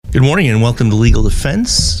Good morning and welcome to Legal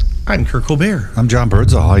Defense. I'm Kirk Colbert. I'm John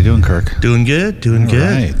Birdsall. How you doing, Kirk? Doing good, All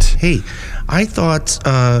good. Right. Hey, I thought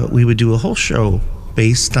we would do a whole show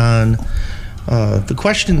based on the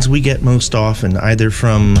questions we get most often, either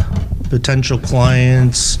from potential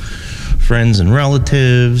clients, friends and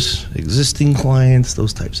relatives, existing clients,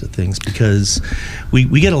 those types of things, because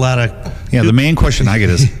we get a lot of... Yeah, the main question I get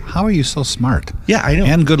is, how are you so smart? Yeah, I know.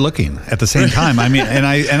 And good looking at the same time. I mean,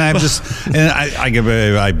 I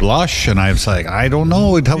blush, and I'm like, I don't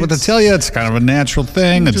know what to tell you. It's kind of a natural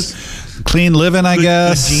thing. It's clean living, I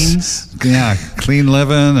guess. Good genes. Yeah, clean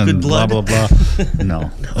living and Good blood. blah, blah, blah. No.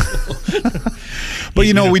 But,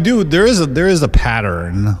 we do, there is a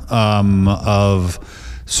pattern of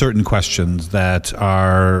certain questions that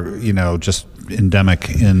are, just endemic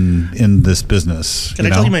in this business. Can I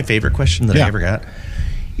tell you my favorite question that I ever got?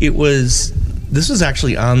 This was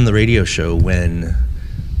actually on the radio show when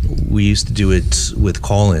we used to do it with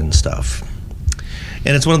call-in stuff.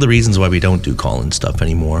 And it's one of the reasons why we don't do call-in stuff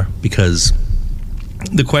anymore, because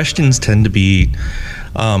the questions tend to be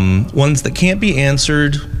ones that can't be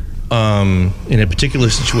answered in a particular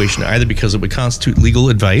situation, either because it would constitute legal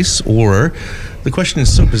advice, or the question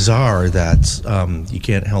is so bizarre that you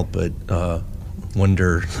can't help but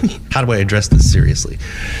wonder, how do I address this seriously?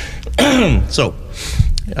 So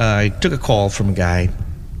I took a call from a guy.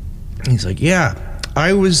 He's like, yeah,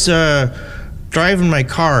 I was driving my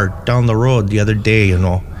car down the road the other day,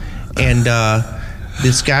 and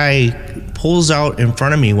this guy pulls out in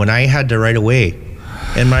front of me when I had to right away.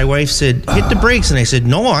 And my wife said, hit the brakes. And I said,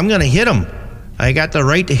 no, I'm going to hit him. I got the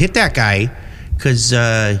right to hit that guy because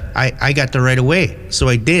I got the right of way. So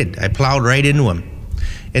I did. I plowed right into him.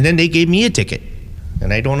 And then they gave me a ticket.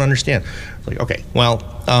 And I don't understand. It's like, okay, well,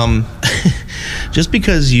 just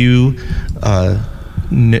because you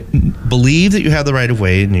believe that you have the right of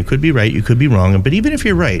way, and you could be right, you could be wrong, but even if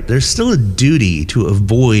you're right, there's still a duty to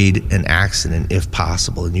avoid an accident if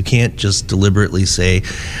possible. And you can't just deliberately say,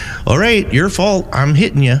 all right, your fault, I'm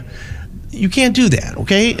hitting you. You can't do that,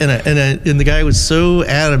 okay? And the guy was so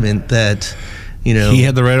adamant that, he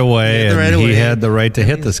had the right of way, he had the right to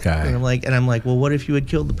hit this guy. And I'm like, well, what if you had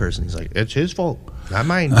killed the person? He's like, it's his fault, not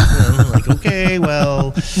mine. I'm like, okay,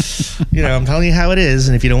 well, I'm telling you how it is,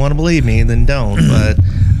 and if you don't want to believe me, then don't. But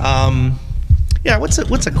yeah, what's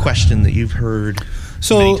a question that you've heard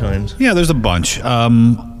many times? Yeah, there's a bunch.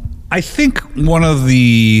 I think one of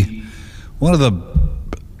the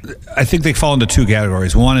I think they fall into two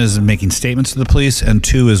categories. One is making statements to the police, and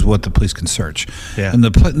two is what the police can search. Yeah. And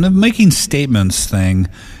the making statements thing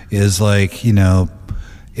is like,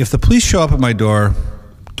 if the police show up at my door,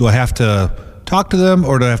 do I have to talk to them,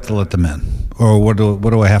 or do I have to let them in? Or what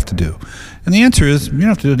do I have to do? And the answer is, you don't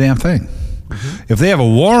have to do a damn thing. Mm-hmm. If they have a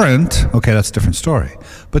warrant, okay, that's a different story.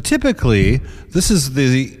 But typically, this is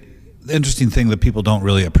the interesting thing that people don't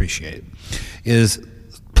really appreciate, is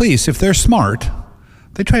police, if they're smart,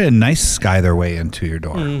 they try to nice guy their way into your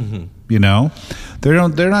door. Mm-hmm.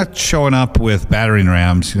 They're not showing up with battering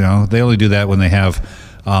rams. They only do that when they have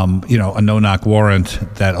a no-knock warrant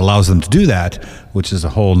that allows them to do that, which is a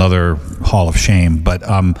whole nother hall of shame. But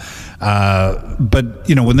when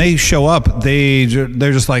they show up,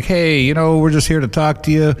 they're just like, hey, we're just here to talk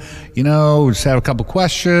to you. We just have a couple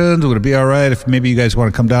questions. Would it be all right if maybe you guys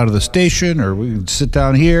want to come down to the station, or we can sit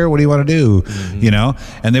down here? What do you want to do?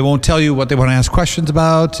 Mm-hmm. And they won't tell you what they want to ask questions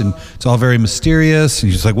about, and it's all very mysterious. And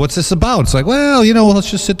you're just like, what's this about? It's like, well,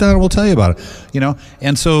 let's just sit down and we'll tell you about it.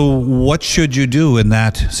 And so what should you do in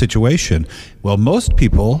that situation? Well, most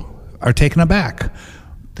people are taken aback.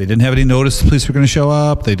 They didn't have any notice the police were going to show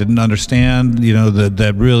up. They didn't understand,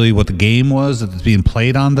 that really what the game was that's being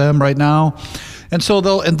played on them right now. And so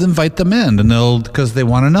they'll invite them in, and because they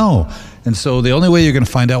want to know. And so the only way you're going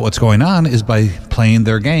to find out what's going on is by playing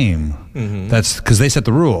their game. Mm-hmm. That's because they set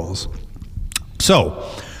the rules. So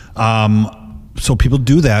people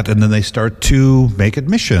do that, and then they start to make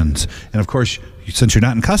admissions. And of course, since you're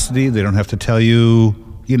not in custody, they don't have to tell you,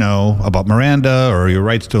 about Miranda or your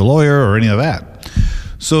rights to a lawyer or any of that.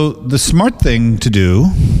 So the smart thing to do,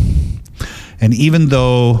 and even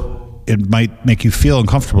though it might make you feel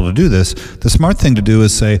uncomfortable to do this, the smart thing to do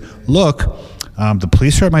is say, look, the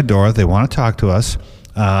police are at my door. They want to talk to us.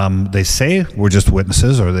 They say we're just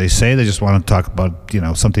witnesses, or they say they just want to talk about,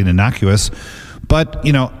 something innocuous. But,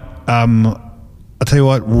 I'll tell you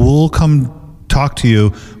what, we'll come talk to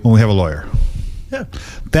you when we have a lawyer. Yeah.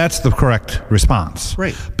 That's the correct response.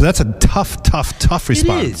 Right. But that's a tough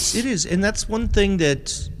response. It is. And that's one thing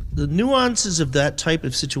that the nuances of that type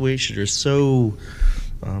of situation are so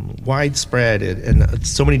widespread and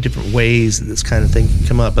so many different ways that this kind of thing can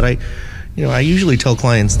come up. But I usually tell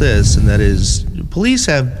clients this, and that is, police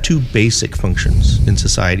have two basic functions in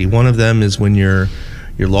society. One of them is when you're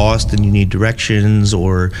lost and you need directions,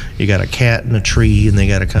 or you got a cat in a tree and they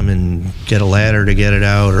got to come and get a ladder to get it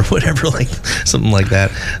out, or whatever, like something like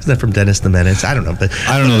that. Isn't that from Dennis the Menace? I don't know, but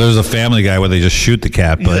I don't know. There's a Family Guy where they just shoot the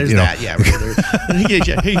cat, but that, yeah.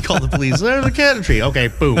 He called the police. There's a cat in a tree. Okay,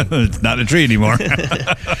 boom. It's not a tree anymore.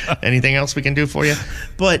 Anything else we can do for you?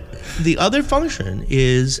 But the other function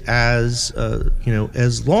is as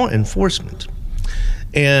law enforcement,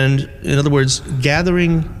 and in other words,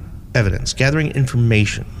 gathering evidence, gathering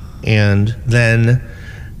information, and then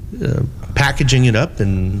packaging it up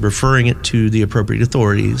and referring it to the appropriate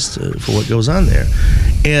authorities for what goes on there.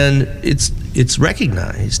 And it's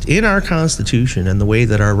recognized in our Constitution and the way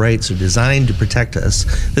that our rights are designed to protect us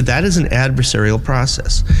that is an adversarial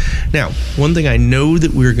process. Now, one thing I know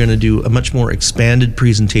that we're going to do a much more expanded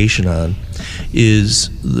presentation on is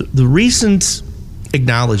the recent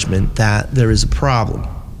acknowledgement that there is a problem.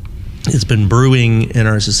 It's been brewing in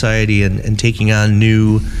our society and taking on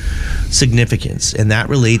new significance, and that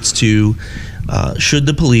relates to should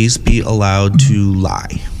the police be allowed to lie?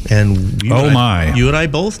 And you and I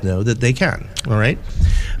both know that they can. All right,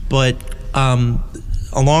 but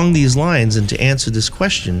along these lines, and to answer this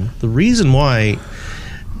question, the reason why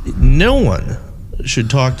no one should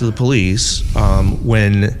talk to the police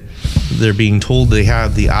when they're being told they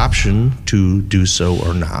have the option to do so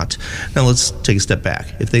or not. Now let's take a step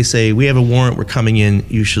back. If they say, we have a warrant, we're coming in,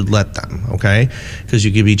 you should let them, okay? Because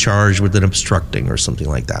you could be charged with an obstructing or something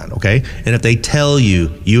like that, okay? And if they tell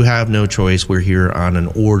you, you have no choice, we're here on an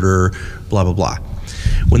order, blah, blah, blah.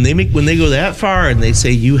 When they go that far and they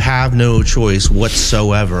say you have no choice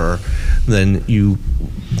whatsoever, then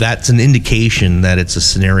that's an indication that it's a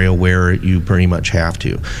scenario where you pretty much have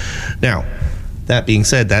to. Now, that being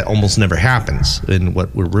said, that almost never happens. And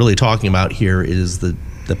what we're really talking about here is the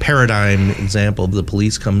paradigm example of the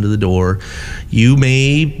police come to the door. You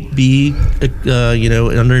may be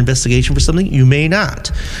under investigation for something. You may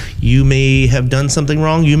not. You may have done something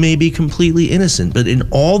wrong. You may be completely innocent. But in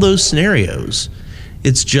all those scenarios,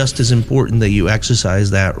 it's just as important that you exercise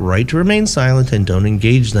that right to remain silent and don't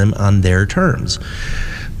engage them on their terms.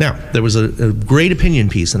 Now, there was a great opinion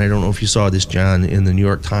piece, and I don't know if you saw this, John, in the New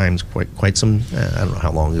York Times quite some, I don't know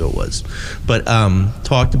how long ago it was, but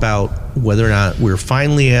talked about whether or not we're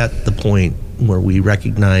finally at the point where we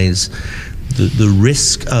recognize the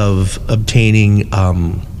risk of obtaining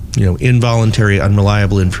involuntary,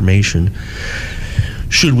 unreliable information.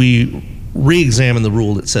 Should we re-examine the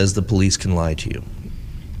rule that says the police can lie to you?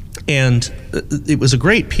 And it was a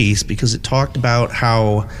great piece because it talked about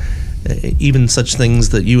how even such things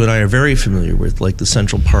that you and I are very familiar with, like the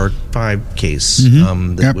Central Park 5 case,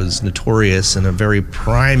 that was notorious and a very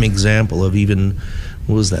prime example of even,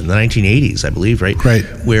 what was that, in the 1980s, I believe, right? Right.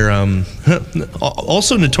 Where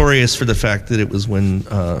also notorious for the fact that it was when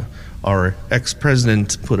our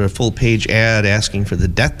ex-president put a full-page ad asking for the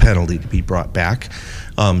death penalty to be brought back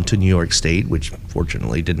to New York State, which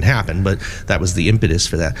fortunately didn't happen, but that was the impetus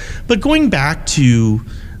for that. But going back to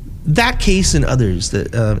that case and others,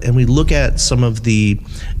 that and we look at some of the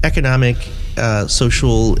economic,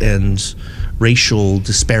 social, and racial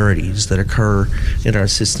disparities that occur in our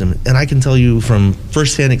system. And I can tell you from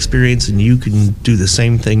firsthand experience, and you can do the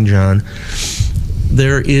same thing, John,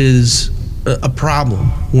 there is a problem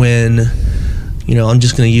when, I'm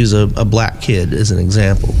just going to use a black kid as an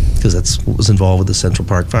example, because that's what was involved with the Central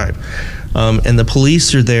Park 5. And the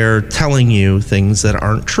police are there telling you things that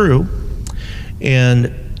aren't true.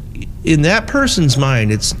 And in that person's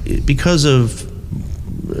mind, it's because of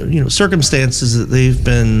circumstances that they've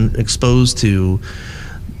been exposed to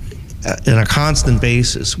on a constant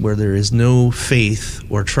basis, where there is no faith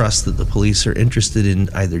or trust that the police are interested in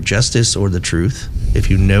either justice or the truth. If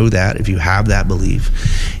you know that, if you have that belief,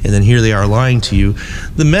 and then here they are lying to you,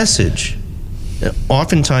 the message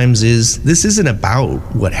oftentimes is, this isn't about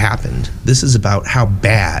what happened. This is about how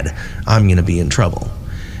bad I'm going to be in trouble.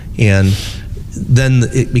 And then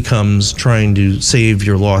it becomes trying to save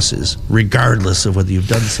your losses, regardless of whether you've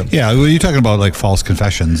done something. Yeah, well, you're talking about like false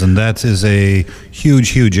confessions, and that is a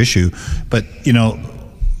huge issue. But,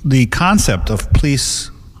 the concept of police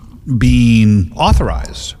being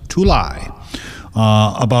authorized to lie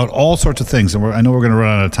about all sorts of things, and I know we're going to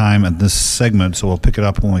run out of time at this segment, so we'll pick it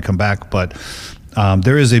up when we come back, but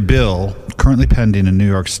there is a bill currently pending in New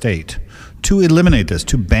York State to eliminate this,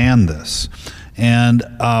 to ban this. And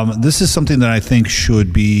this is something that I think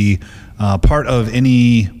should be part of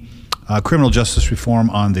any criminal justice reform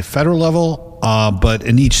on the federal level but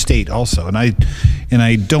in each state also. And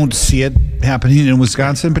I don't see it happening in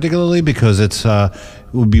Wisconsin particularly because it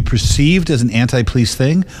would be perceived as an anti-police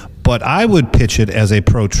thing, but I would pitch it as a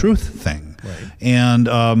pro-truth thing. Right. And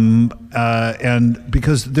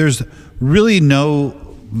because there's really no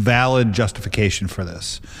valid justification for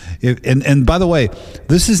this. And by the way,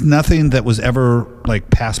 this is nothing that was ever like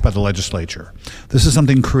passed by the legislature. This is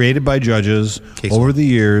something created by judges over the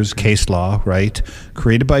years, case law, right?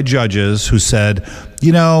 Created by judges who said,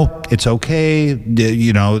 it's okay.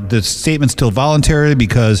 The statement's still voluntary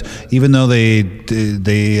because even though they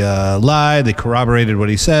lied, they corroborated what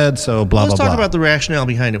he said. So blah, Let's blah, talk blah. about the rationale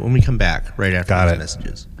behind it when we come back right after these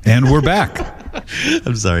messages. And we're back.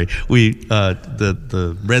 I'm sorry.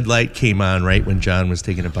 The red light came on right when John was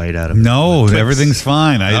taking a bite out of it. No, everything's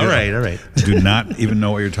fine. All right. I do not even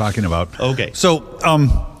know what you're talking about. Okay. So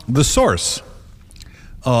the source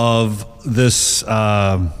of this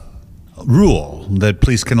rule that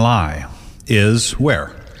police can lie is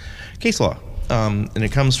where? Case law. And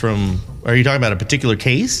it comes from, are you talking about a particular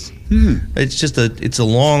case? It's a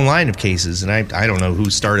long line of cases, and I don't know who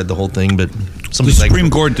started the whole thing, but somebody the Supreme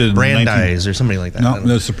Court did Brandeis or somebody like that. No,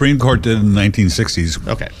 the Supreme Court did in the 1960s.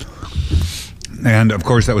 Okay. And of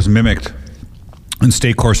course that was mimicked in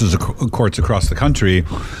state courts across the country.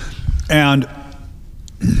 And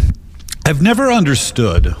I've never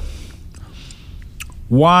understood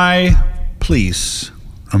why police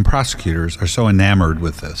and prosecutors are so enamored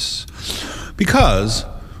with this. Because,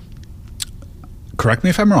 correct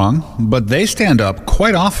me if I'm wrong, but they stand up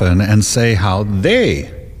quite often and say how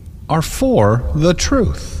they are for the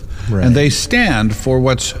truth. Right. And they stand for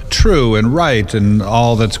what's true and right and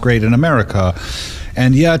all that's great in America.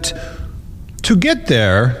 And yet, to get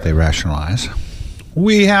there, they rationalize,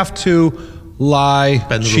 we have to lie,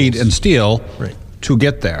 cheat, and steal to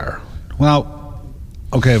get there. Well,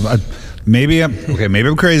 okay, maybe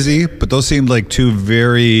I'm crazy, but those seem like two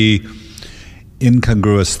very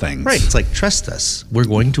incongruous things. Right. It's like, trust us, we're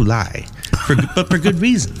going to lie, but for good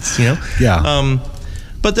reasons, Yeah.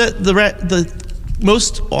 But the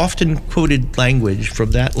most often quoted language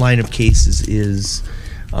from that line of cases is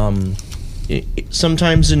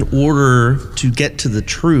sometimes in order to get to the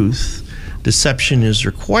truth, deception is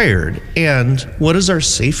required. And what is our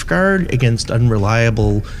safeguard against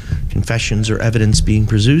unreliable confessions or evidence being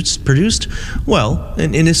produced? Well,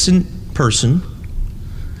 an innocent person,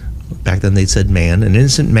 back then they said man, an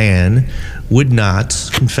innocent man would not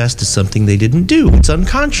confess to something they didn't do. It's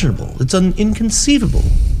unconscionable. It's inconceivable.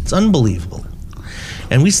 It's unbelievable.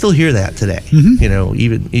 And we still hear that today.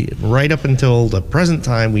 Even right up until the present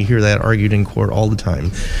time, we hear that argued in court all the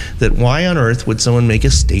time. That why on earth would someone make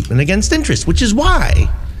a statement against interest? Which is why.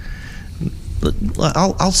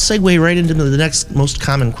 I'll segue right into the next most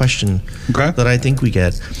common question that I think we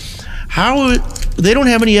get. How they don't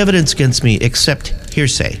have any evidence against me except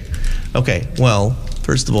hearsay. Okay, well,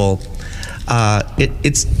 first of all,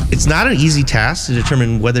 it's not an easy task to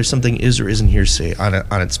determine whether something is or isn't hearsay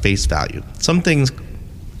on its face value. Some things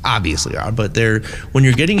obviously are, but when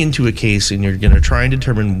you're getting into a case and you're going to try and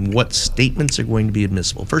determine what statements are going to be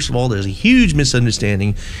admissible. First of all, there's a huge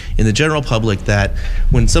misunderstanding in the general public that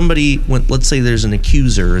when let's say there's an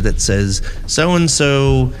accuser that says so and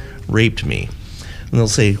so raped me, and they'll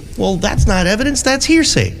say, well, that's not evidence, that's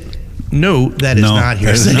hearsay. No, that is not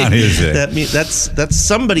hearsay. That is not hearsay. That's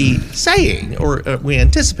somebody saying, or we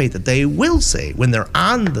anticipate that they will say when they're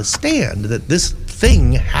on the stand that this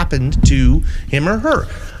thing happened to him or her.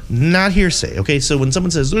 Not hearsay. Okay, so when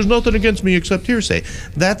someone says there's nothing against me except hearsay,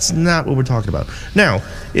 that's not what we're talking about. Now,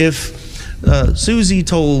 if Susie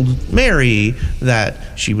told Mary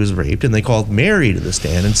that she was raped, and they called Mary to the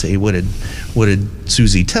stand and say, what did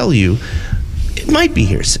Susie tell you? It might be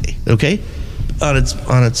hearsay. Okay. On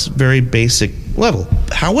its very basic level.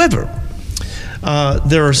 However,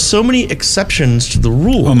 there are so many exceptions to the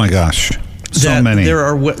rule. Oh my gosh, so many. There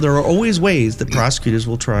are always ways that prosecutors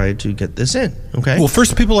will try to get this in. Okay. Well,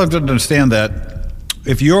 first, people have to understand that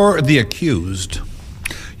if you're the accused,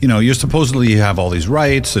 you're supposedly have all these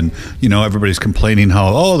rights, and everybody's complaining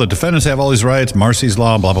how the defendants have all these rights, Marsy's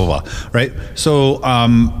Law, blah blah blah, right? So,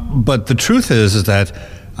 but the truth is that.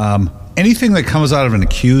 Anything that comes out of an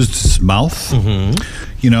accused's mouth,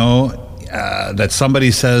 that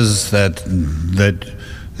somebody says that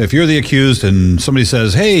if you're the accused and somebody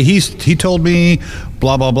says, hey, he told me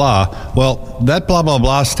blah, blah, blah. Well, that blah, blah,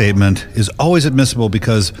 blah statement is always admissible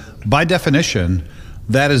because by definition,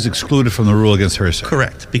 that is excluded from the rule against hearsay.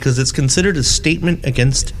 Correct, because it's considered a statement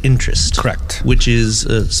against interest. Correct. Which is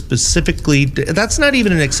specifically, that's not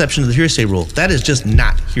even an exception to the hearsay rule. That is just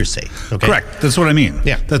not hearsay. Okay? Correct. That's what I mean.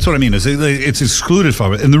 Yeah. That's what I mean. It's excluded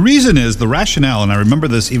from it. And the reason is the rationale, and I remember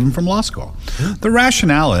this even from law school. The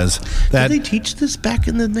rationale is that... Did they teach this back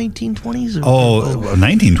in the 1920s? Or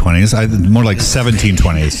 1920s? More like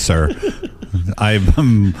 1720s, sir.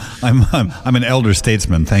 I'm an elder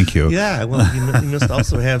statesman. Thank you. Yeah, well, you must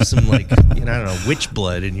also have some, like, I don't know, witch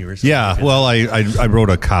blood in you or something. Yeah, well, I rode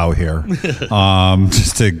a cow here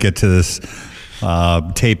just to get to this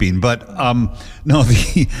taping. But no,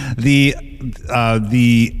 the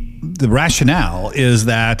rationale is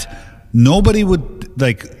that nobody would,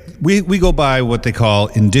 like, we go by what they call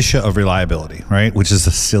indicia of reliability, right? Which is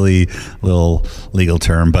a silly little legal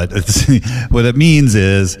term, but what it means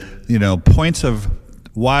is, points of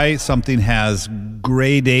why something has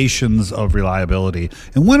gradations of reliability.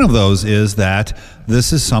 And one of those is that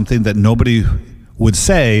this is something that nobody would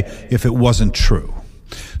say if it wasn't true.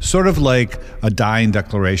 Sort of like a dying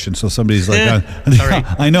declaration. So somebody's like,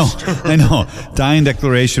 I know, dying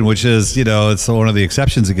declaration, which is, it's one of the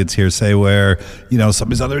exceptions against hearsay where,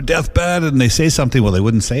 somebody's on their deathbed and they say something. Well, they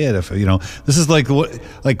wouldn't say it if, this is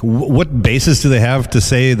what basis do they have to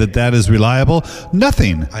say that is reliable?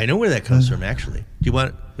 Nothing. I know where that comes from, actually. Do you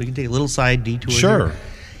want, we can take a little side detour? Sure. Here.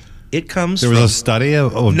 It comes from... There was a study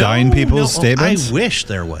of dying people's statements? I wish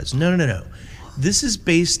there was. No. This is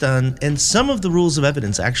based on, and some of the rules of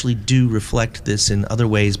evidence actually do reflect this in other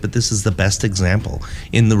ways, but this is the best example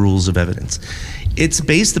in the rules of evidence. It's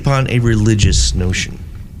based upon a religious notion,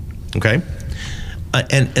 okay?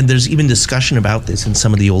 And there's even discussion about this in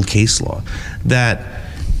some of the old case law, that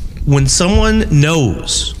when someone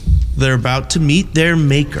knows they're about to meet their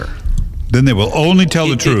maker, then they will only tell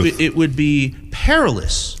the truth. It would be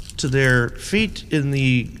perilous to their fate in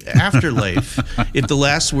the afterlife if the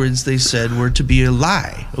last words they said were to be a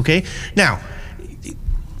lie, okay? Now,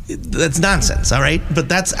 that's nonsense, all right? But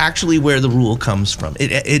that's actually where the rule comes from.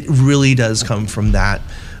 It really does come from that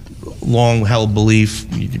long-held belief,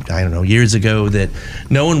 I don't know, years ago, that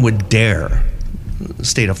no one would dare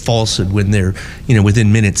state a falsehood when they're,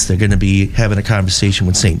 within minutes they're going to be having a conversation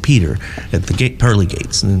with St. Peter at the pearly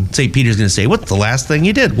gates. And St. Peter's going to say, what's the last thing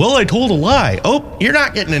you did? Well, I told a lie. Oh, you're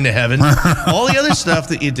not getting into heaven. All the other stuff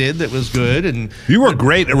that you did that was good. And you were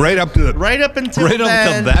great right up until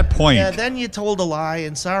that point. Yeah, then you told a lie,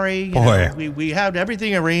 and sorry, we had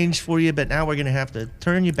everything arranged for you, but now we're going to have to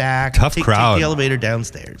turn you back. Tough crowd. Take the elevator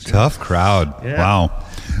downstairs. Tough crowd. Yeah. Wow.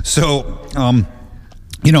 So,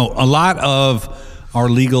 a lot of our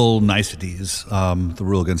legal niceties, the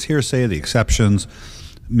rule against hearsay, the exceptions,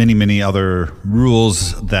 many other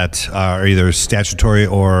rules that are either statutory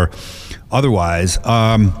or otherwise,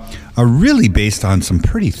 are really based on some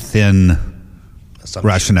pretty thin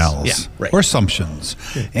rationales or assumptions.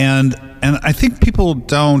 Yeah. And I think people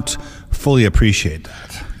don't fully appreciate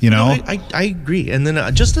that, I agree. And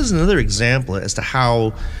then just as another example as to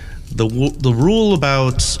how the rule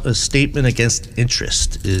about a statement against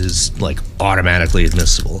interest is like automatically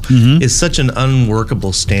admissible is such an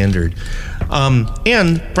unworkable standard,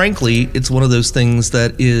 and frankly, it's one of those things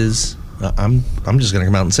that is I'm just going to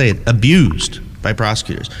come out and say it, abused by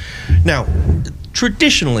prosecutors. Now,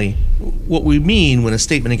 traditionally, what we mean when a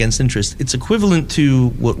statement against interest, it's equivalent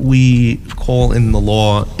to what we call in the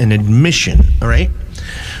law an admission. All right.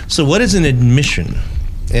 So, what is an admission?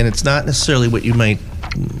 And it's not necessarily what you might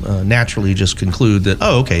naturally just conclude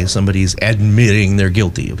that, somebody's admitting they're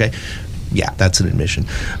guilty, okay? Yeah, that's an admission.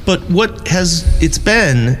 But it's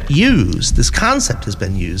been used, this concept has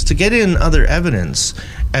been used to get in other evidence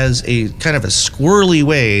as a kind of a squirrely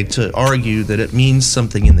way to argue that it means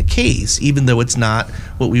something in the case, even though it's not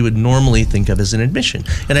what we would normally think of as an admission.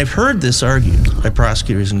 And I've heard this argued by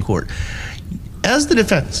prosecutors in court. As the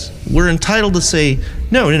defense, we're entitled to say,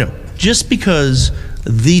 no, just because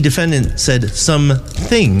the defendant said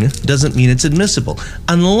something doesn't mean it's admissible,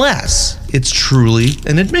 unless it's truly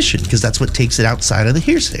an admission, because that's what takes it outside of the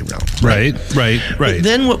hearsay realm. Right. But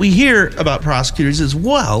then what we hear about prosecutors is,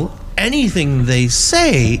 well, anything they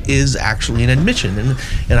say is actually an admission.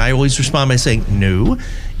 And I always respond by saying, no,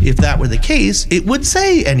 if that were the case, it would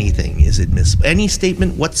say anything is admissible, any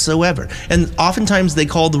statement whatsoever. And oftentimes they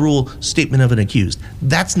call the rule statement of an accused.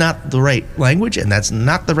 That's not the right language, and that's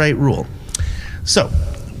not the right rule. So,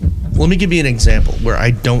 let me give you an example where I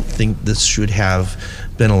don't think this should have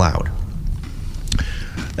been allowed.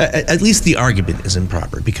 At least the argument is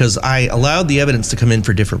improper, because I allowed the evidence to come in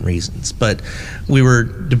for different reasons. But we were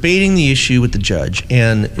debating the issue with the judge,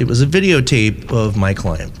 and it was a videotape of my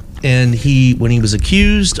client. And when he was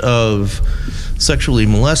accused of sexually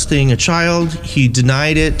molesting a child. He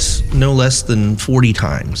denied it no less than 40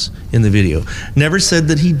 times in the video. Never said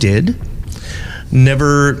that he did.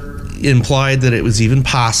 Never implied that it was even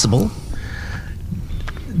possible.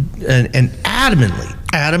 And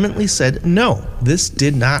adamantly said, no, this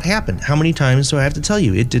did not happen. How many times do I have to tell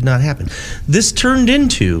you it did not happen? This turned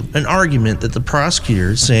into an argument that the prosecutor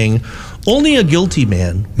is saying only a guilty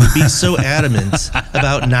man would be so adamant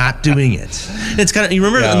about not doing it. It's kind of, you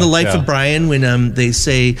remember in The Life of Brian when they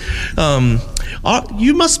say,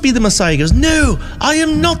 you must be the Messiah. He goes, no, I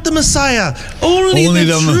am not the Messiah. Only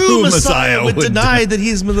the true Messiah would deny that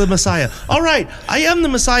he's the Messiah. All right, I am the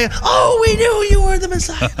Messiah. Oh, we knew you were the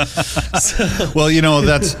Messiah. Well,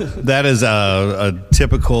 that is a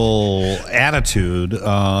typical attitude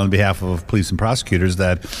on behalf of police and prosecutors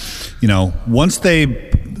that, once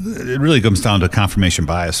it really comes down to confirmation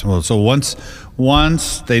bias. Well, so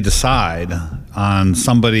once they decide on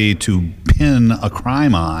somebody to pin a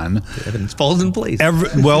crime on, the evidence falls in place.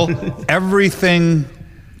 Everything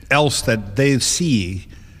else that they see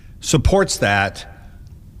supports that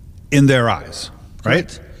in their eyes, right?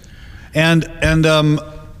 Correct. And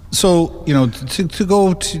so to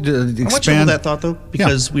go to expand. I want you to hold that thought though,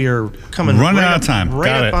 because we are running out of time.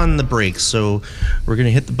 Right up on the brakes, so we're going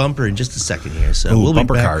to hit the bumper in just a second here. So we'll be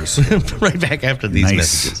back, cars. right back after these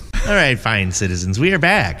messages. All right, fine citizens, we are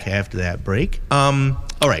back after that break. All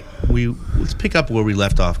right, let's pick up where we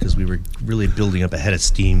left off because we were really building up a head of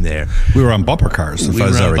steam there. We were on bumper cars, as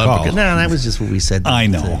I recall. No, that was just what we said. I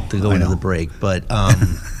know to go into the break, but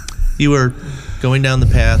you were going down the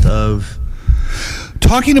path of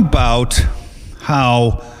talking about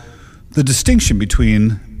how the distinction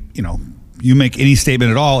between, you make any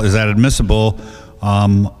statement at all, is that admissible?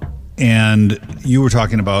 And you were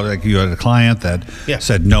talking about, like, you had a client that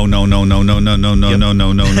said no.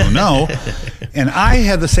 And I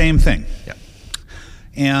had the same thing. Yep.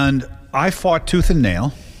 And I fought tooth and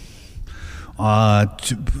nail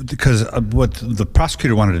because what the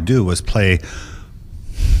prosecutor wanted to do was play,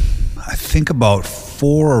 I think, about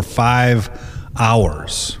 4 or 5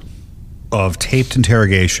 hours of taped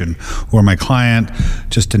interrogation where my client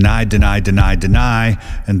just denied,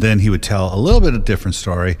 and then he would tell a little bit of a different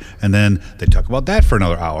story, and then they'd talk about that for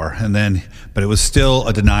another hour, but it was still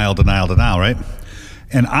a denial, right?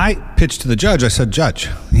 And I pitched to the judge, I said, Judge,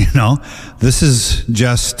 this is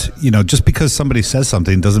just because somebody says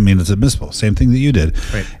something doesn't mean it's admissible. Same thing that you did.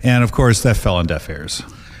 Right. And of course that fell on deaf ears.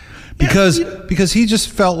 Because he just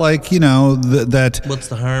felt like, that... What's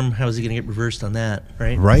the harm? How is he going to get reversed on that,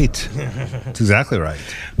 right? Right. That's exactly right.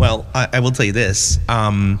 Well, I will tell you this.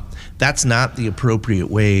 That's not the appropriate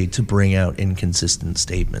way to bring out inconsistent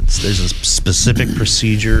statements. There's a specific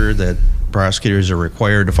procedure that prosecutors are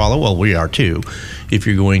required to follow. Well, we are too, if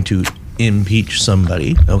you're going to impeach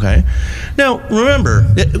somebody, okay? Now, remember,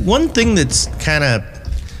 one thing that's kind of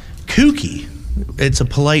kooky, it's a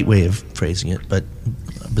polite way of phrasing it, but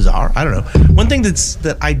bizarre, I don't know. One thing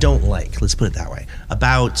that I don't like, let's put it that way,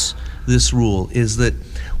 about this rule is that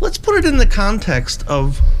let's put it in the context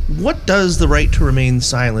of what does the right to remain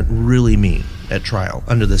silent really mean at trial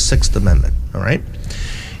under the Sixth Amendment, all right?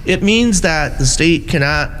 It means that the state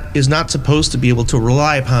is not supposed to be able to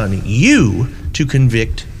rely upon you to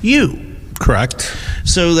convict you. Correct.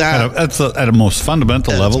 So that's at a most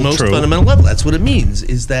fundamental level. Fundamental level. That's what it means,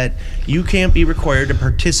 is that you can't be required to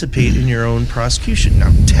participate in your own prosecution.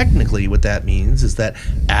 Now, technically, what that means is that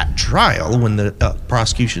at trial, when the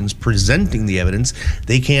prosecution's presenting the evidence,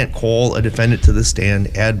 they can't call a defendant to the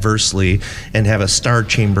stand adversely and have a star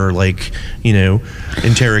chamber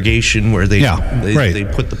interrogation where they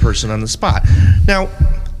put the person on the spot. Now,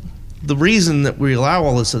 the reason that we allow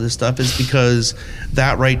all this other stuff is because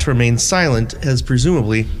that right to remain silent has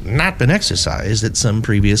presumably not been exercised at some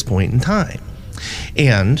previous point in time.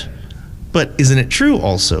 But isn't it true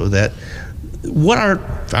also that what our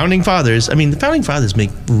founding fathers, the founding fathers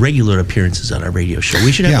make regular appearances on our radio show.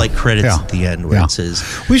 We should have credits at the end where it says,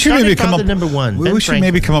 we should maybe come up number one. We should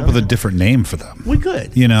maybe come up with a different name for them. We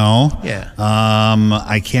could. Yeah.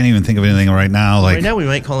 I can't even think of anything right now. Right now we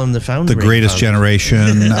might call them the founding. The Greatest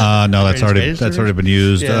Generation. No, that's already been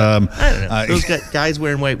used. Yeah. I don't know. Those guys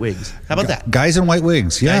wearing white wigs. How about that? Guys in white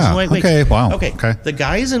wigs. Yeah. Guys in white wigs. Okay. Wow. Okay. The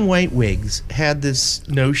guys in white wigs had this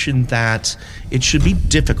notion that it should be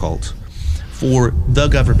difficult for the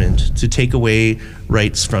government to take away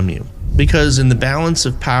rights from you. Because in the balance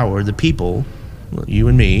of power, the people, you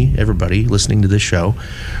and me, everybody listening to this show,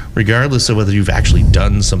 regardless of whether you've actually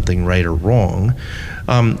done something right or wrong,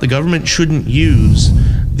 the government shouldn't use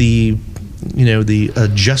the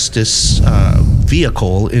justice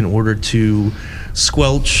vehicle in order to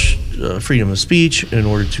squelch freedom of speech, in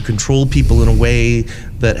order to control people in a way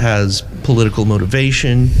that has political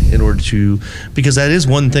motivation, in order to, because that is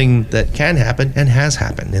one thing that can happen and has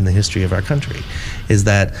happened in the history of our country, is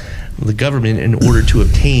that the government, in order to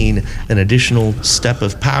obtain an additional step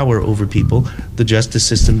of power over people, the justice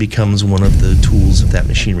system becomes one of the tools of that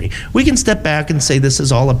machinery. We can step back and say this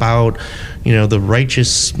is all about, the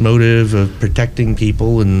righteous motive of protecting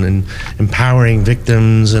people and empowering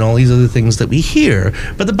victims and all these other things that we hear.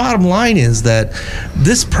 But the bottom line is that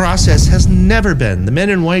this process has never been. The men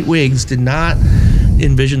in white wigs did not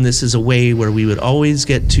envision this as a way where we would always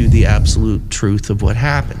get to the absolute truth of what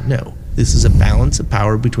happened. No. This is a balance of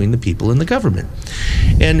power between the people and the government.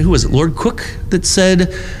 And who was it? Lord Cook that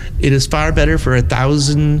said it is far better for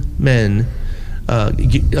 1,000 men,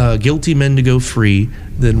 guilty men, to go free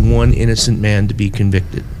than one innocent man to be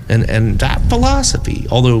convicted. And that philosophy,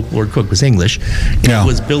 although Lord Cook was English,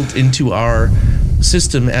 was built into our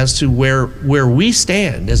system as to where we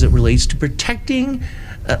stand as it relates to protecting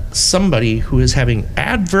somebody who is having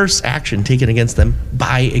adverse action taken against them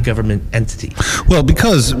by a government entity. Well,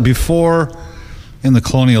 because before, in the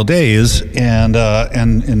colonial days and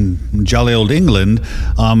in jolly old England,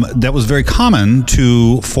 that was very common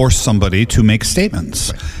to force somebody to make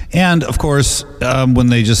statements. Right. And of course, when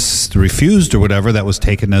they just refused or whatever, that was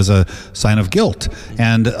taken as a sign of guilt.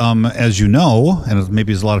 And as you know, and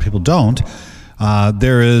maybe as a lot of people don't,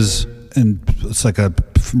 there is, and it's like a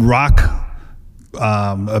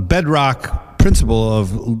bedrock principle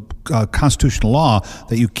of constitutional law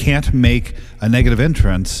that you can't make a negative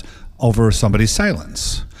entrance over somebody's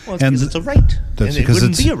silence. Well, it's because it's a right. That's and it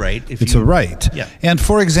wouldn't be a right if it's a right. Yeah. And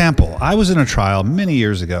for example, I was in a trial many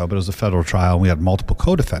years ago, but it was a federal trial, and we had multiple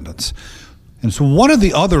co-defendants. And so one of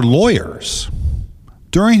the other lawyers,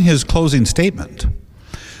 during his closing statement,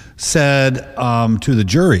 said to the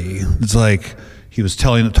jury, it's like, he was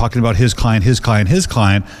talking about his client,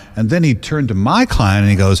 and then he turned to my client and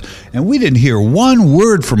he goes, and we didn't hear one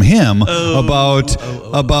word from him about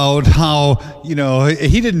how,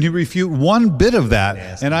 he didn't refute one bit of that.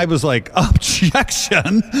 Yes. And I was like,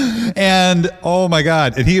 objection. And oh my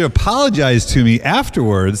God. And he apologized to me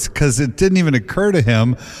afterwards because it didn't even occur to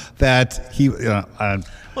him that he,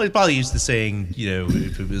 well, he's probably used to saying,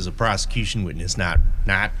 if it was a prosecution witness, not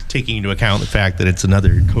taking into account the fact that it's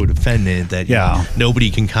another co-defendant, that nobody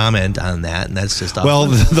can comment on that, and that's just well,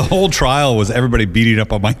 the whole trial was everybody beating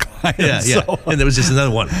up on my client. Yeah, so. And there was just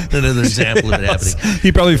another example of it happening.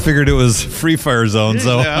 He probably figured it was Free Fire Zone.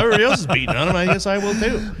 So everybody else is beating on him. I guess I will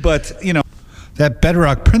too. But that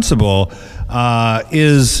bedrock principle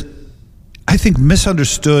is, I think,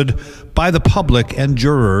 misunderstood by the public and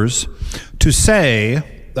jurors to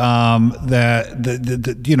say. Because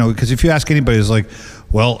if you ask anybody, it's like,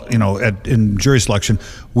 well, in jury selection,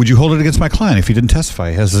 would you hold it against my client if he didn't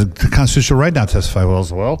testify? He has a constitutional right not to testify.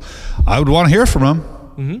 Well, I would want to hear from him.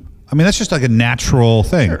 Mm-hmm. I mean, that's just like a natural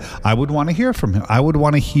thing. Sure. I would want to hear from him. I would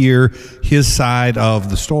want to hear his side of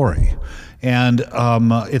the story. And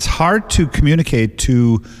it's hard to communicate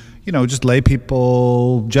to, just lay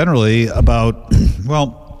people generally about,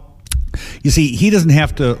 well, you see, he doesn't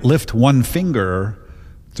have to lift one finger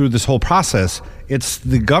through this whole process. It's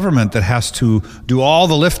the government that has to do all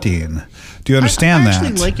the lifting. Do you understand that? I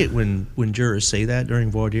actually like it when jurors say that during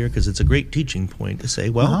voir dire, because it's a great teaching point to say,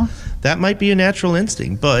 well, that might be a natural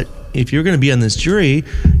instinct, but if you're going to be on this jury,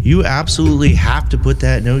 you absolutely have to put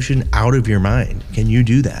that notion out of your mind. Can you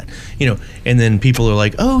do that? And then people are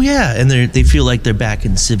like, oh yeah, and they feel like they're back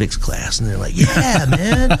in civics class, and they're like, yeah,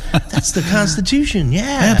 man, that's the Constitution,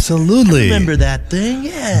 yeah, absolutely. I remember that thing,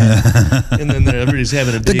 yeah. And then everybody's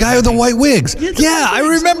having the guy with the white wigs, yeah, I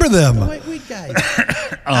remember them. The white wig guy.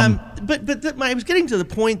 But I was getting to the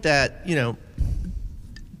point that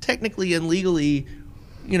technically and legally,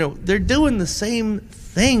 they're doing the same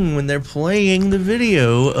thing when they're playing the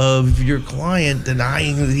video of your client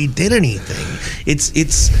denying that he did anything. It's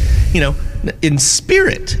in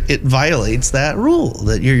spirit, it violates that rule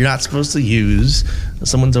that you're not supposed to use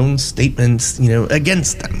someone's own statements,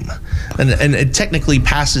 against them. And it technically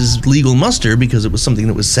passes legal muster because it was something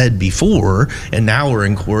that was said before, and now we're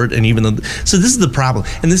in court. And so this is the problem,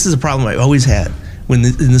 and this is a problem I always had in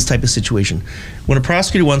this type of situation. When a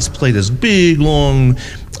prosecutor wants to play this big, long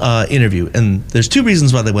interview, and there's two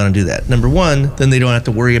reasons why they want to do that. Number one, then they don't have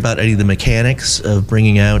to worry about any of the mechanics of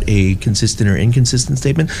bringing out a consistent or inconsistent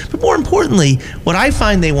statement. But more importantly, what I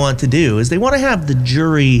find they want to do is they want to have the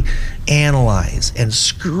jury analyze and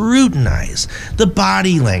scrutinize the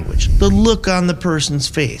body language, the look on the person's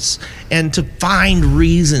face, and to find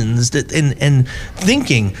reasons that and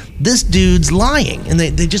thinking this dude's lying, and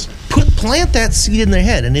they just plant that seed in their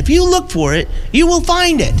head, and if you look for it, you will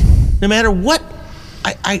find it. no matter what.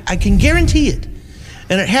 I can guarantee it.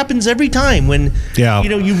 And it happens every time when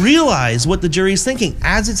you realize what the jury's thinking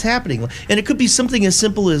as it's happening. And it could be something as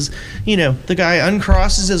simple as, the guy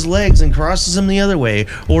uncrosses his legs and crosses them the other way,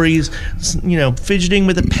 or he's, fidgeting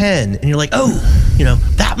with a pen, and you're like, oh,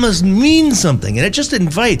 that must mean something. And it just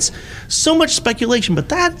invites so much speculation. But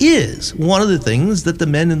that is one of the things that the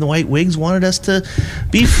men in the white wigs wanted us to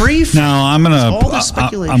be free from. Now, I'm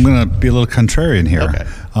gonna be a little contrarian here. Okay.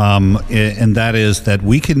 And that is that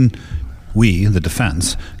we, the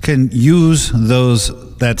defense, can use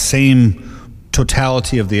that same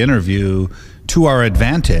totality of the interview to our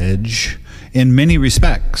advantage in many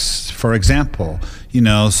respects. For example,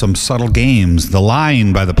 some subtle games, the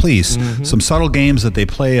lying by the police, some subtle games that they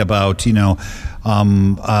play about,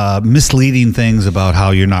 misleading things about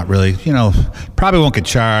how you're not really, probably won't get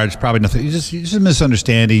charged, probably nothing. It's just a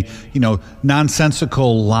misunderstanding,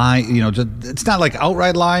 nonsensical lie. It's not like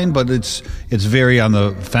outright lying, but it's very on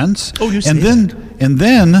the fence. Oh, you see and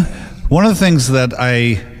then one of the things that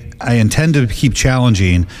I intend to keep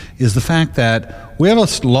challenging is the fact that we have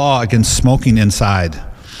a law against smoking inside.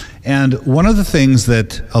 And one of the things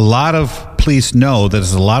that a lot of police know, that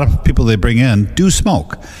is a lot of people they bring in do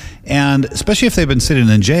smoke. And especially if they've been sitting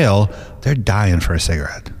in jail, they're dying for a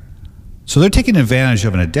cigarette. So they're taking advantage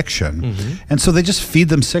of an addiction. And so they just feed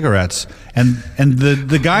them cigarettes. And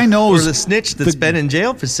the guy knows. Or the snitch that's been in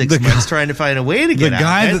jail for 6 months trying to find a way to get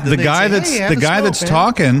out. The guy that's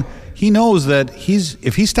talking, he knows that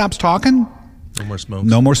if he stops talking, no more smokes.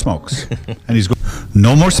 No more smokes. And he's going,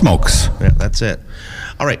 no more smokes. Yeah, that's it.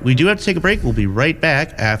 All right, we do have to take a break. We'll be right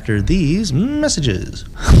back after these messages.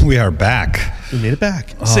 We are back. We made it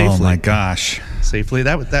back safely. Oh my gosh! Safely.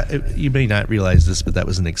 That you may not realize this, but that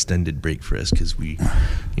was an extended break for us because we,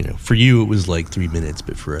 for you it was like 3 minutes,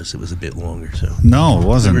 but for us it was a bit longer. So no, it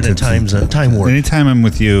wasn't. We were in time warp. Anytime I'm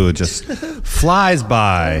with you, it just flies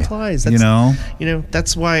by. It flies.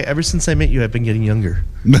 That's why ever since I met you, I've been getting younger.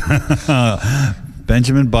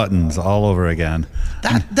 Benjamin Buttons all over again.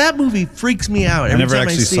 That movie freaks me out. I never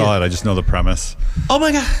actually saw it. I just know the premise. Oh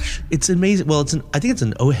my gosh, it's amazing. Well, I think it's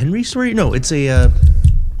an O. Henry story. No, it's a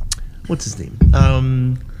what's his name?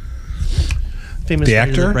 Famous the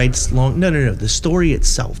actor that writes long. No. The story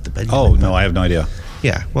itself. The Benjamin Buttons. I have no idea.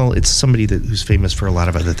 Yeah, well, it's somebody who's famous for a lot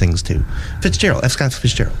of other things too. Fitzgerald, F. Scott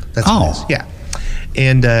Fitzgerald. That's what it is. Yeah,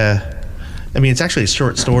 and it's actually a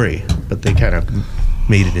short story, but they kind of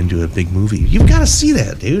made it into a big movie. You've got to see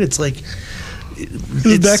that, dude. It's like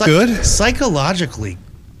it's that good? Psychologically,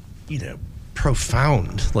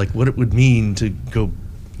 profound. Like what it would mean to go,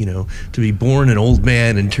 to be born an old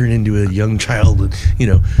man and turn into a young child, and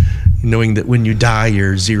knowing that when you die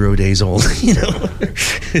you're 0 days old.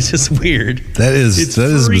 It's just weird. That is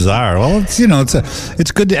bizarre. Well,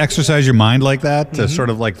 it's good to exercise your mind like that, to sort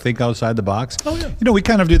of like think outside the box. Oh yeah. We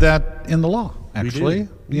kind of do that in the law. Actually,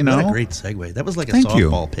 what a great segue. That was like a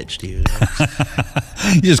softball pitch to you.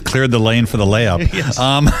 You just cleared the lane for the layup. Yes.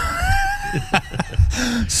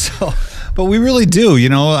 But we really do,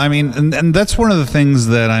 and that's one of the things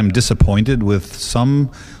that I'm disappointed with some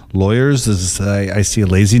lawyers is I see a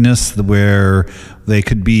laziness where they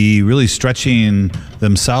could be really stretching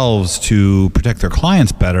themselves to protect their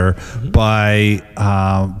clients better by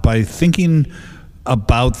thinking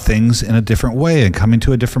about things in a different way and coming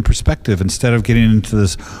to a different perspective instead of getting into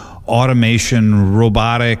this automation,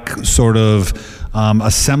 robotic sort of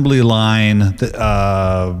assembly line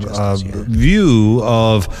view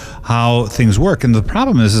of how things work. And the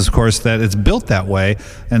problem is, of course, that it's built that way.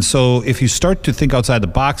 And so if you start to think outside the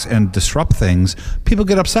box and disrupt things, people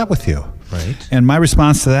get upset with you. Right. And my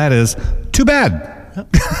response to that is, too bad.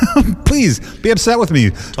 Please be upset with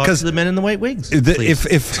me. Talk to the men in the white wigs.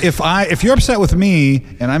 If you're upset with me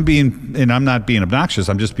and I'm not being obnoxious,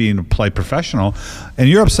 I'm just being a polite professional, and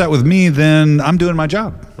you're upset with me, then I'm doing my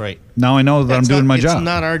job. Right. Now I know that I'm doing my job. It's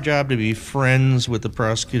not our job to be friends with the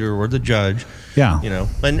prosecutor or the judge. Yeah.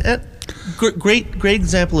 And great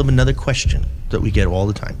example of another question that we get all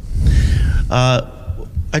the time.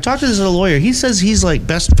 I talked to this lawyer. He says he's like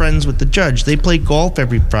best friends with the judge. They play golf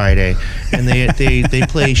every Friday, and they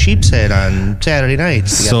play sheep's head on Saturday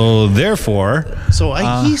nights together. So therefore,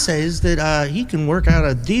 he says that he can work out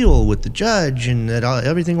a deal with the judge, and that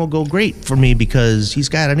everything will go great for me because he's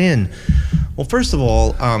got an in. Well, first of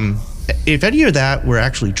all, if any of that were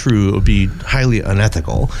actually true, it would be highly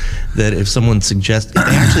unethical. That if someone if they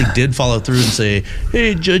actually did follow through and say,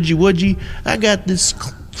 "Hey, Judgy Wudgy, I got this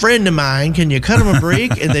friend of mine, can you cut him a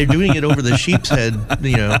break?" and they're doing it over the sheep's head,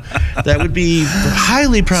 that would be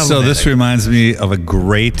highly problematic. So this reminds me of a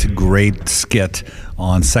great skit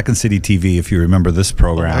on Second City TV, if you remember this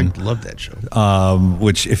program. I love that show.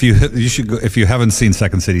 Which if you should go, if you haven't seen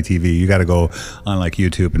Second City TV, you got to go on like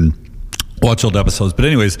YouTube and watch old episodes. But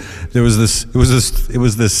anyways, it was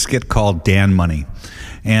this skit called Dan Money.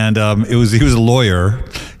 And he was a lawyer,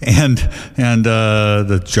 and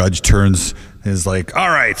the judge is like, all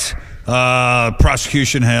right,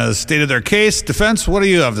 prosecution has stated their case. Defense, what do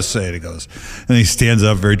you have to say? And he goes, and he stands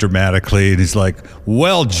up very dramatically, and he's like,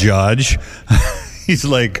 well, judge. He's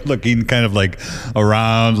like looking kind of like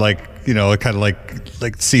around, like, you know, kind of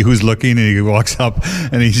like see who's looking, and he walks up,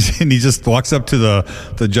 and he just walks up to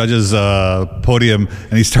the judge's podium,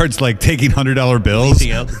 and he starts like taking $100 bills.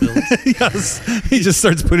 Leafing out the bills. Yes, he just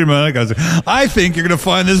starts putting them on. He goes, I think you're going to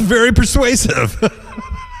find this very persuasive.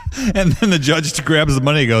 And then the judge grabs the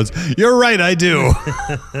money and goes, you're right, I do.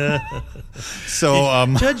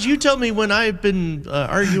 So, Judge, you tell me when I've been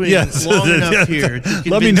arguing yes, long enough here to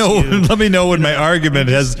let me know. you. Let me know when my argument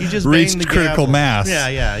has reached critical mass.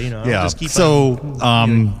 Yeah. You know, I'll just keep so,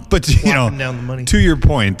 but you know, down the money. To your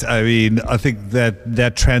point, I mean, I think that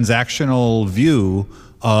transactional view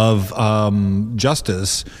of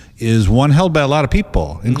justice is one held by a lot of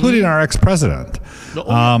people, including our ex-president,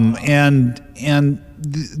 and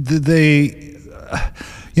they,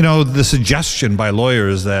 you know, the suggestion by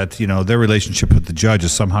lawyers that, you know, their relationship with the judge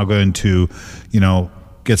is somehow going to, you know,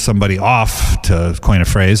 get somebody off, to coin a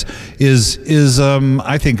phrase, is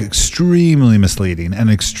I think extremely misleading and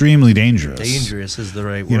extremely dangerous. Dangerous is the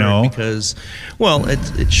right word, you know? Because, well,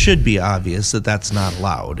 it should be obvious that that's not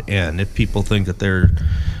allowed. And if people think that they're,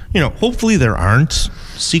 you know, hopefully there aren't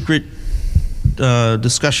secret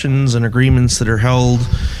discussions and agreements that are held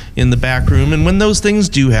in the back room, and when those things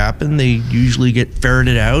do happen, they usually get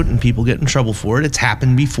ferreted out and people get in trouble for it. It's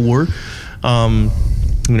happened before.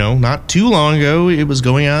 You know, not too long ago, it was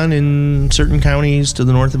going on in certain counties to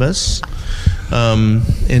the north of us,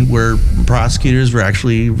 and where prosecutors were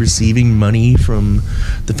actually receiving money from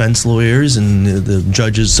defense lawyers, and the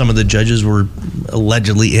judges, some of the judges were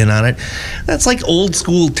allegedly in on it. That's like old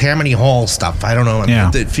school Tammany Hall stuff. I don't know.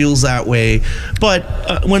 Yeah. It feels that way.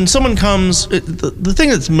 But when someone comes, the thing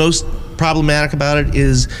that's most problematic about it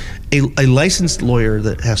is a licensed lawyer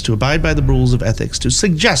that has to abide by the rules of ethics to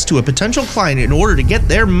suggest to a potential client, in order to get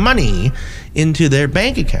their money into their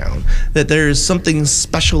bank account, that there is something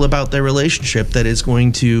special about their relationship that is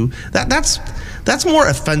going to, that's more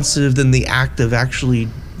offensive than the act of actually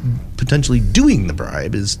potentially doing the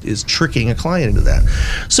bribe, is tricking a client into that.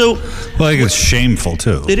 So, well, I think it's shameful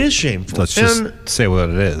too. It is shameful. Let's just say what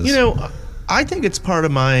it is. You know, I think it's part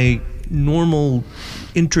of my normal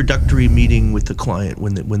introductory meeting with the client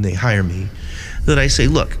when they hire me, that I say,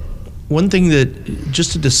 look, one thing that,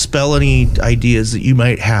 just to dispel any ideas that you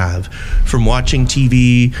might have from watching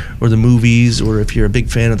TV or the movies, or if you're a big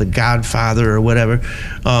fan of The Godfather or whatever,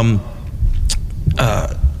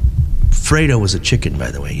 Fredo was a chicken,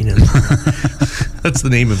 by the way. You know, that's the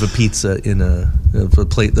name of a pizza in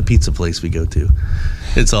the pizza place we go to.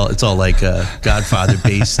 It's all like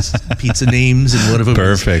Godfather-based pizza names, and one of them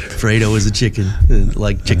perfect. Fredo is a chicken,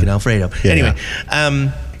 like chicken Alfredo. Yeah.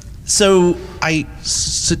 Anyway, so I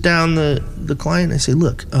sit down the client and I say,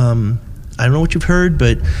 look, I don't know what you've heard,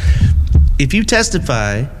 but if you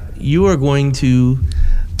testify, you are going to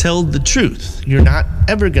tell the truth. You're not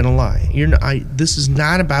ever going to lie. This is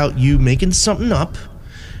not about you making something up.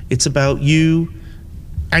 It's about you.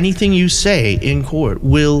 Anything you say in court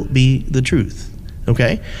will be the truth.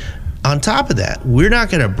 Okay? On top of that, we're not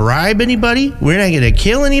going to bribe anybody. We're not going to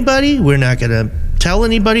kill anybody. We're not going to tell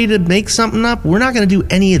anybody to make something up. We're not going to do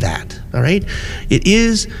any of that. All right? It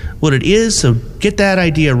is what it is. So get that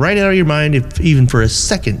idea right out of your mind. If even for a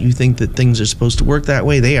second you think that things are supposed to work that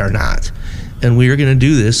way, they are not. And we are going to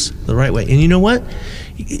do this the right way. And you know what?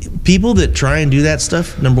 People that try and do that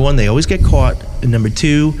stuff, number one, they always get caught. And number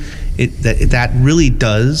two, that really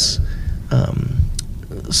does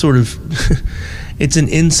sort of, it's an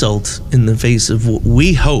insult in the face of what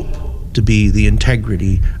we hope to be the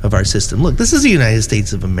integrity of our system. Look, this is the United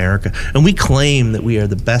States of America, and we claim that we are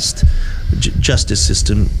the best justice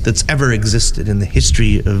system that's ever existed in the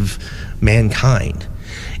history of mankind.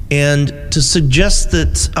 And to suggest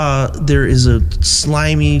that there is a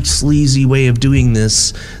slimy, sleazy way of doing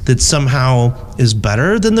this that somehow is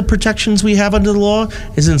better than the protections we have under the law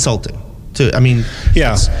is insulting. I mean,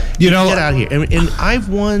 yeah, get out of here. And I've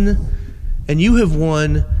won, and you have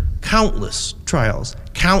won countless trials,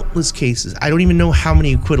 countless cases. I don't even know how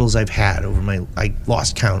many acquittals I've had I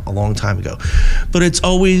lost count a long time ago. But it's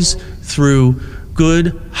always through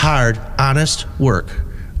good, hard, honest work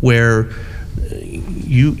where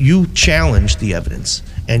you challenge the evidence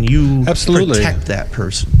and you absolutely protect that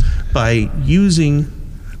person. by using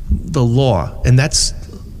the law. And that's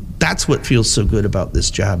what feels so good about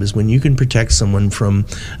this job, is when you can protect someone from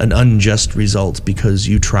an unjust result because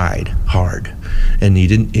you tried hard and you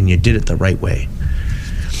did it the right way.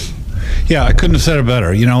 Yeah, I couldn't have said it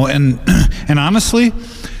better. And honestly,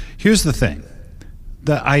 here's the thing.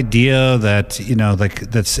 The idea that,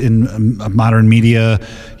 like that's in modern media,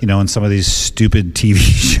 in some of these stupid TV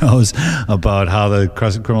shows about how the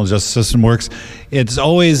criminal justice system works, it's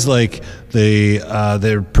always like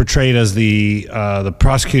they're portrayed as the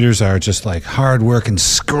prosecutors are just like hard-working,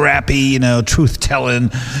 scrappy, truth telling,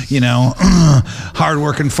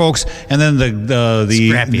 hard-working folks, and then the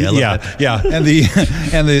scrappy, I love that. yeah, and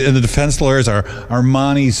the defense lawyers are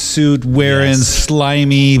Armani suit wearing,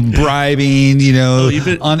 slimy, bribing,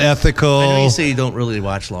 unethical. I know you say you don't really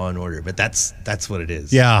watch Law and Order, but that's what it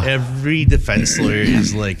is. Yeah, every defense lawyer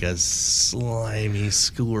is like a slimy,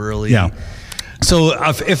 squirrely. Yeah. So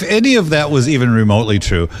if any of that was even remotely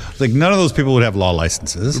true, like none of those people would have law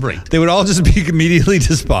licenses. Right. They would all just be immediately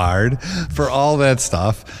disbarred for all that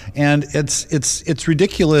stuff. And it's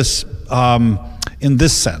ridiculous in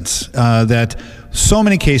this sense that so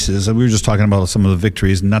many cases, and we were just talking about some of the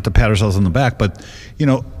victories, not to pat ourselves on the back, but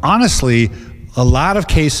honestly, a lot of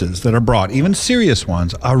cases that are brought, even serious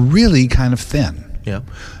ones, are really kind of thin. Yeah.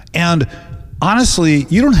 And honestly,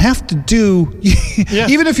 you don't have to do,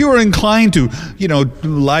 even if you were inclined to,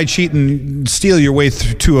 lie, cheat, and steal your way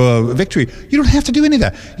to a victory, you don't have to do any of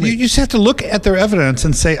that. You just have to look at their evidence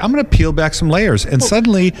and say, I'm going to peel back some layers. And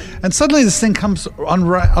suddenly this thing comes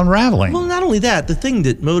unraveling. Well, not only that, the thing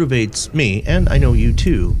that motivates me, and I know you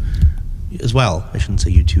too, as well. I shouldn't say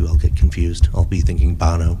you too, I'll get confused. I'll be thinking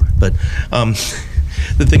Bono. But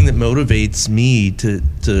the thing that motivates me to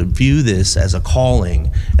view this as a calling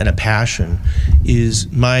and a passion is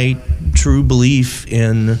my true belief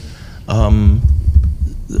in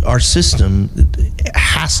our system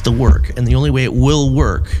has to work. And the only way it will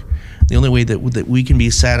work, the only way that we can be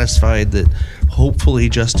satisfied that hopefully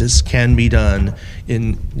justice can be done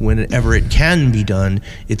in whenever it can be done,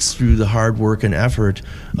 it's through the hard work and effort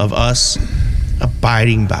of us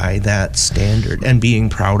abiding by that standard and being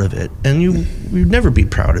proud of it. And you'd never be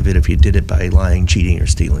proud of it if you did it by lying, cheating, or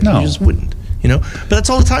stealing. No. You just wouldn't, But that's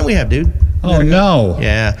all the time we have, dude. Oh, no.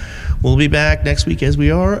 Yeah. We'll be back next week, as we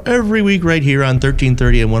are every week, right here on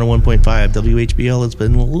 1330 and 101.5 WHBL. It's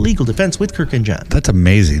been Legal Defense with Kirk and John. That's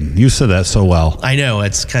amazing. You said that so well. I know.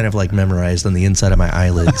 It's kind of like memorized on the inside of my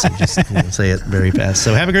eyelids. I just say it very fast.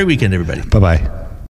 So have a great weekend, everybody. Bye-bye.